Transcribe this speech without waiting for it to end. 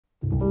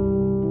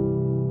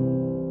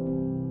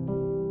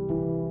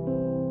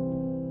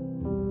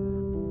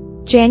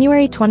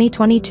January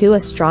 2022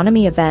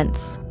 Astronomy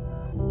Events.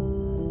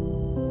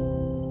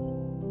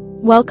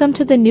 Welcome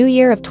to the new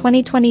year of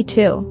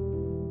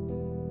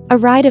 2022. A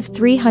ride of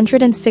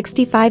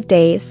 365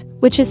 days,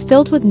 which is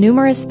filled with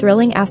numerous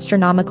thrilling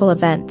astronomical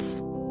events.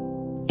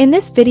 In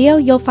this video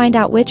you'll find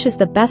out which is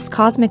the best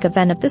cosmic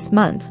event of this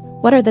month,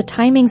 what are the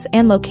timings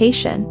and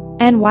location,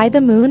 and why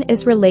the moon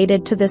is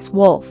related to this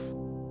wolf.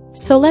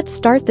 So let's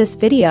start this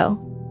video.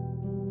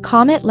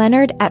 Comet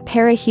Leonard at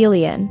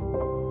Perihelion.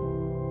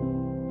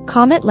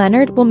 Comet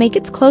Leonard will make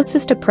its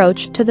closest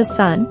approach to the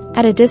Sun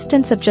at a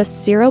distance of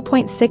just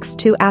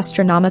 0.62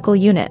 astronomical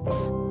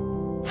units.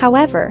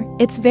 However,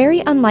 it's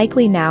very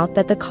unlikely now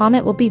that the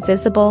comet will be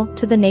visible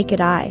to the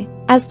naked eye,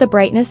 as the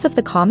brightness of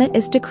the comet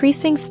is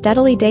decreasing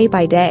steadily day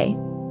by day.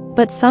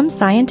 But some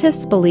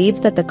scientists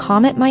believe that the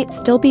comet might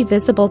still be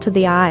visible to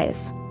the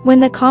eyes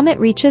when the comet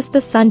reaches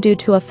the Sun due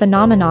to a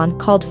phenomenon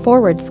called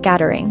forward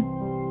scattering.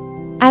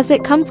 As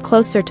it comes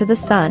closer to the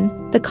Sun,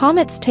 the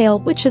comet's tail,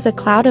 which is a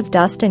cloud of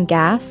dust and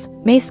gas,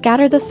 may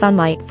scatter the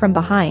sunlight from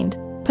behind,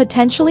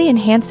 potentially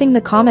enhancing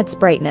the comet's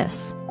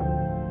brightness.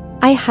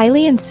 I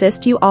highly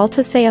insist you all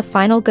to say a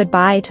final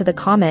goodbye to the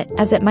comet,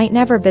 as it might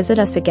never visit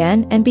us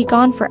again and be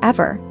gone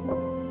forever.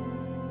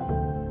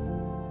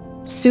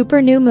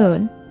 Super new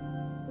moon.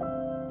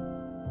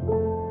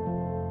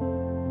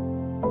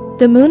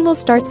 The moon will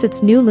start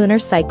its new lunar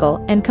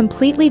cycle and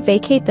completely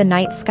vacate the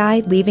night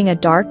sky, leaving a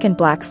dark and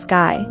black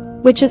sky,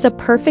 which is a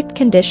perfect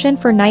condition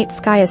for night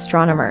sky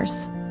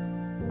astronomers.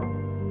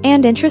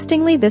 And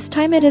interestingly, this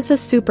time it is a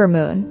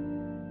supermoon.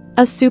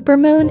 A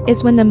supermoon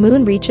is when the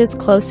moon reaches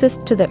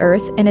closest to the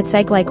Earth in its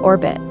egg-like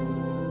orbit.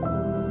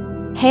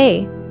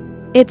 Hey,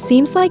 it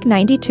seems like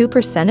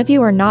 92% of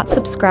you are not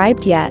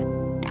subscribed yet.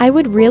 I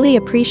would really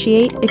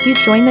appreciate if you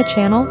join the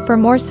channel for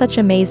more such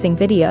amazing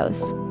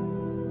videos.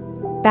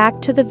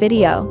 Back to the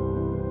video.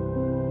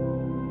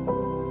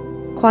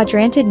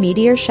 Quadrantid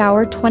Meteor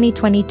Shower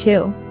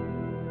 2022.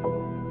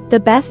 The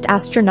best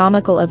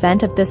astronomical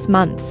event of this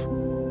month.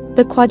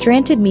 The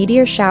Quadrantid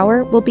meteor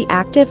shower will be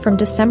active from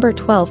December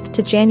 12th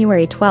to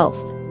January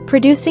 12th,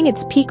 producing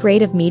its peak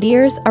rate of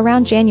meteors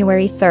around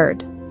January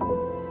 3rd.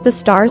 The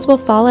stars will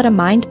fall at a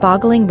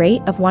mind-boggling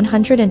rate of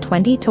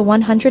 120 to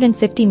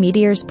 150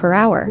 meteors per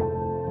hour.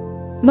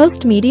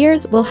 Most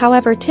meteors will,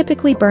 however,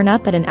 typically burn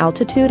up at an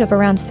altitude of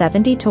around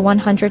 70 to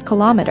 100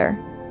 km.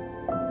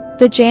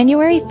 The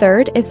January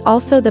 3rd is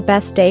also the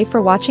best day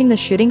for watching the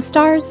shooting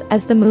stars,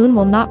 as the moon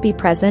will not be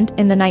present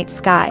in the night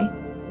sky.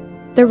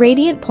 The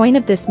radiant point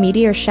of this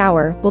meteor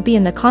shower will be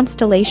in the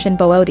constellation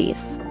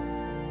Boötes.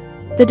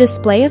 The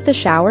display of the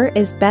shower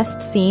is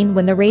best seen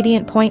when the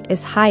radiant point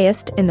is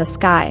highest in the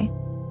sky.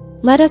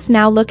 Let us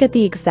now look at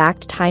the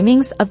exact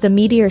timings of the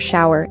meteor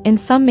shower in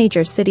some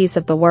major cities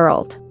of the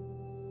world.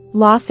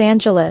 Los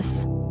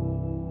Angeles,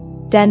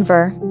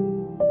 Denver,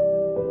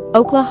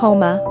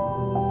 Oklahoma,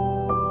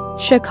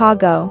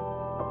 Chicago,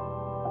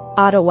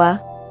 Ottawa,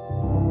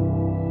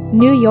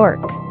 New York,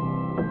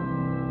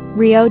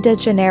 Rio de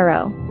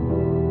Janeiro,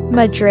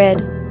 Madrid,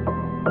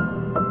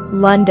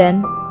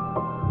 London,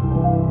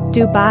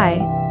 Dubai,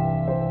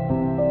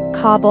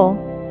 Kabul,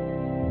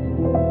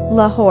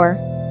 Lahore,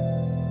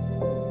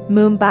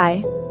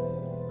 Mumbai,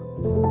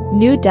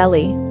 New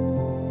Delhi,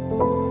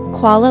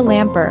 Kuala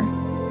Lumpur,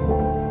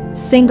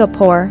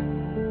 Singapore,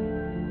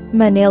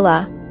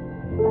 Manila,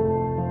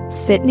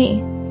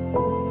 Sydney,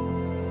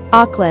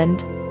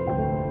 Auckland.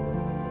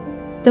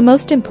 The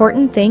most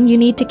important thing you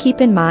need to keep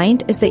in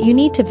mind is that you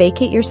need to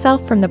vacate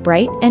yourself from the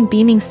bright and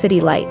beaming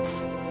city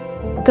lights.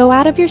 Go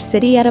out of your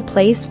city at a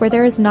place where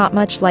there is not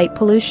much light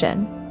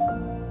pollution.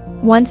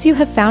 Once you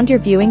have found your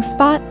viewing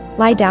spot,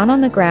 lie down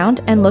on the ground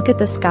and look at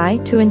the sky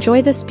to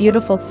enjoy this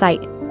beautiful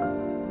sight.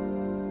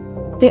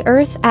 The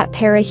Earth at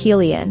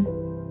Perihelion.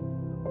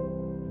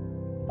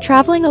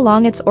 Traveling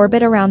along its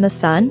orbit around the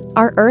Sun,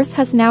 our Earth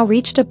has now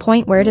reached a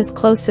point where it is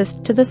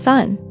closest to the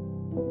Sun.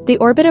 The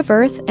orbit of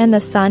Earth and the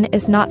Sun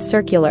is not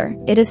circular,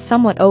 it is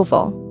somewhat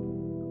oval.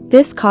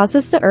 This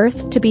causes the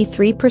Earth to be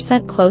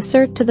 3%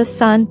 closer to the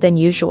Sun than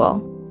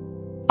usual.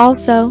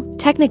 Also,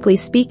 technically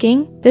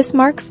speaking, this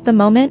marks the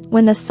moment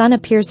when the Sun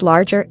appears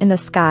larger in the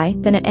sky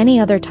than at any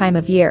other time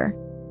of year.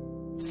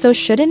 So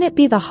shouldn't it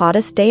be the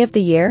hottest day of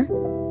the year?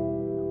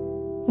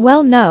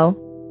 Well, no.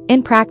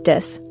 In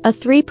practice, a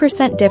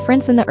 3%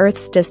 difference in the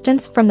Earth's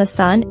distance from the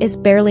Sun is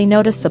barely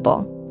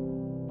noticeable.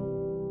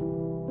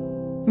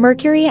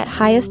 Mercury at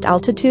highest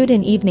altitude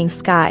in evening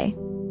sky.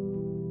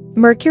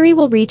 Mercury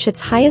will reach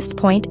its highest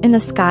point in the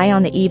sky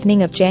on the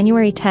evening of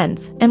January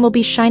 10th and will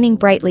be shining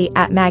brightly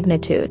at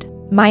magnitude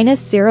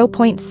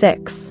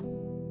 -0.6.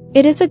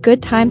 It is a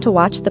good time to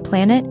watch the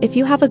planet if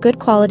you have a good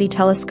quality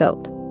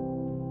telescope.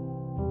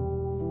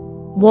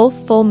 Wolf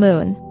full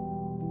moon.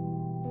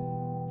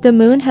 The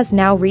moon has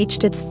now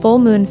reached its full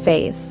moon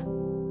phase.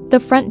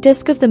 The front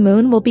disk of the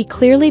moon will be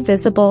clearly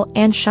visible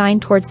and shine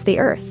towards the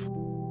Earth.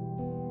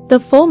 The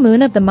full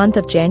moon of the month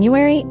of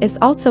January is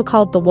also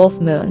called the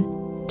wolf moon,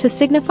 to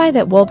signify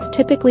that wolves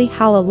typically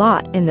howl a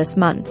lot in this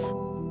month.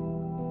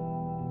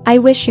 I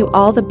wish you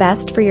all the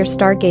best for your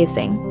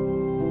stargazing.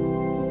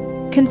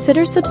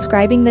 Consider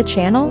subscribing the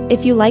channel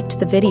if you liked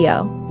the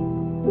video.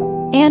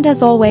 And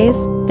as always,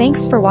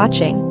 thanks for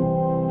watching.